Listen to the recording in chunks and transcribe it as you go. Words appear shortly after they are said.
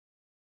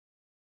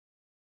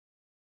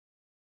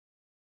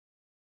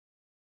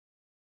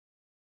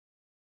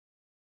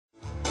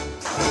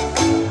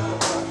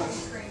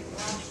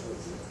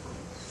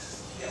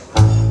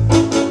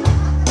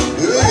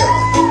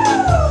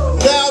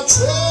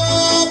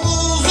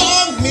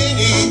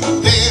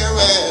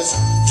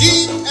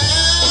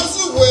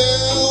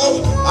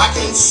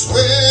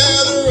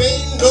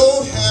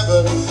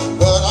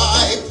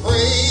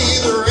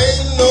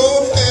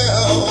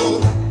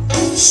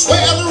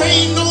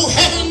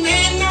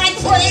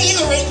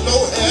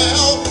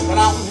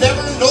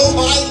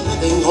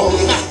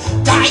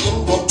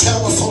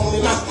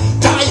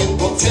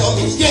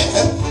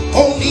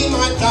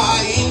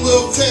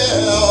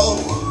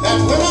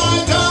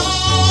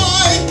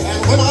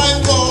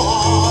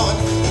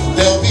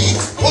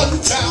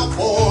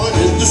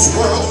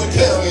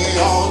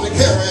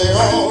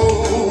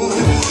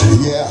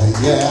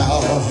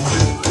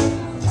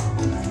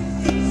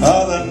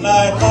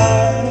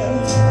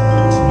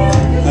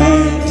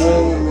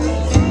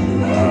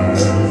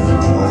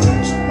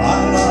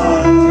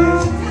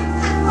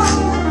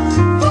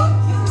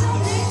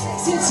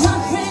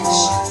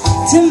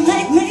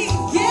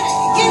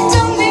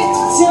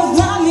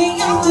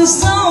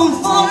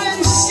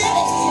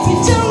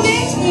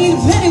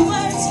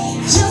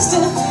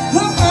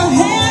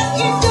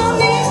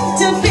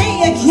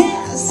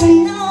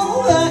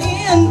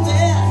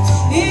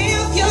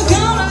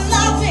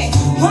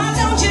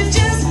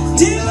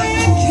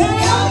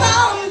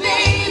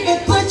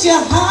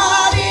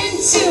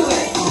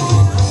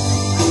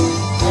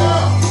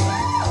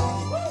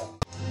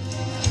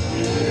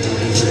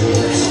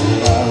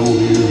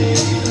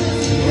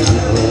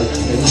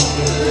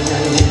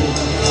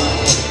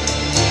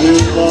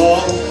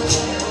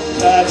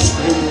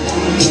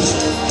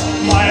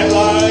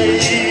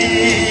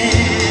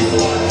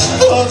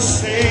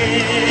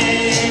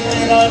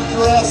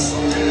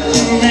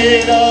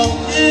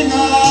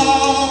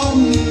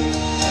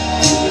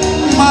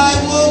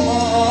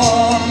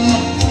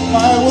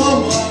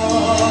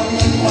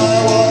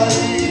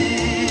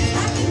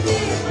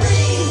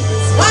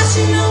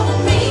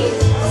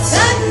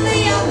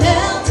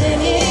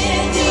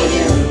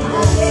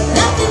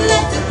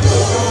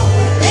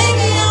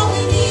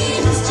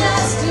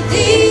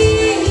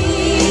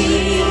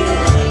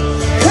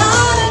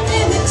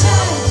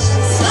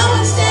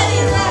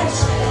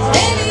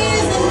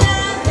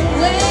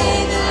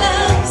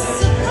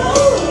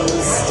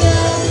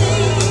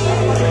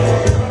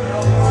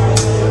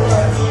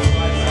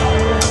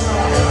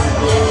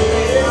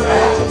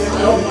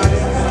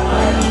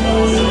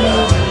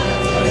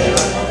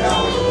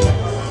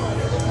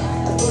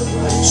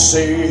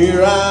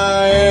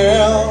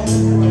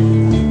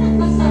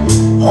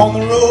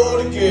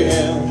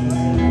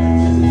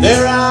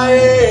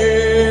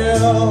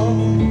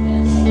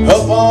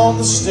Up on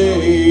the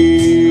stage,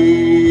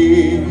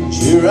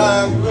 here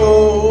I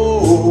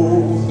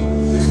go,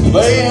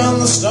 playing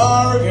the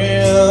star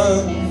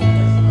again.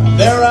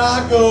 There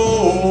I go,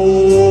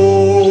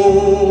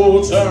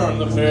 turn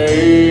the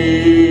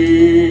page.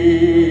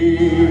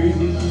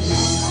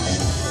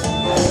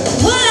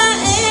 What I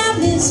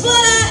am is what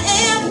I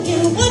am,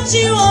 get what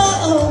you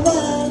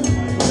want.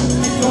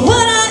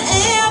 What I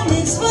am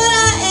is what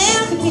I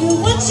am, get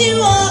what you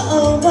want.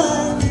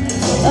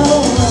 Oh,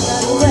 I'm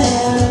not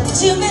aware of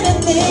too many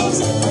things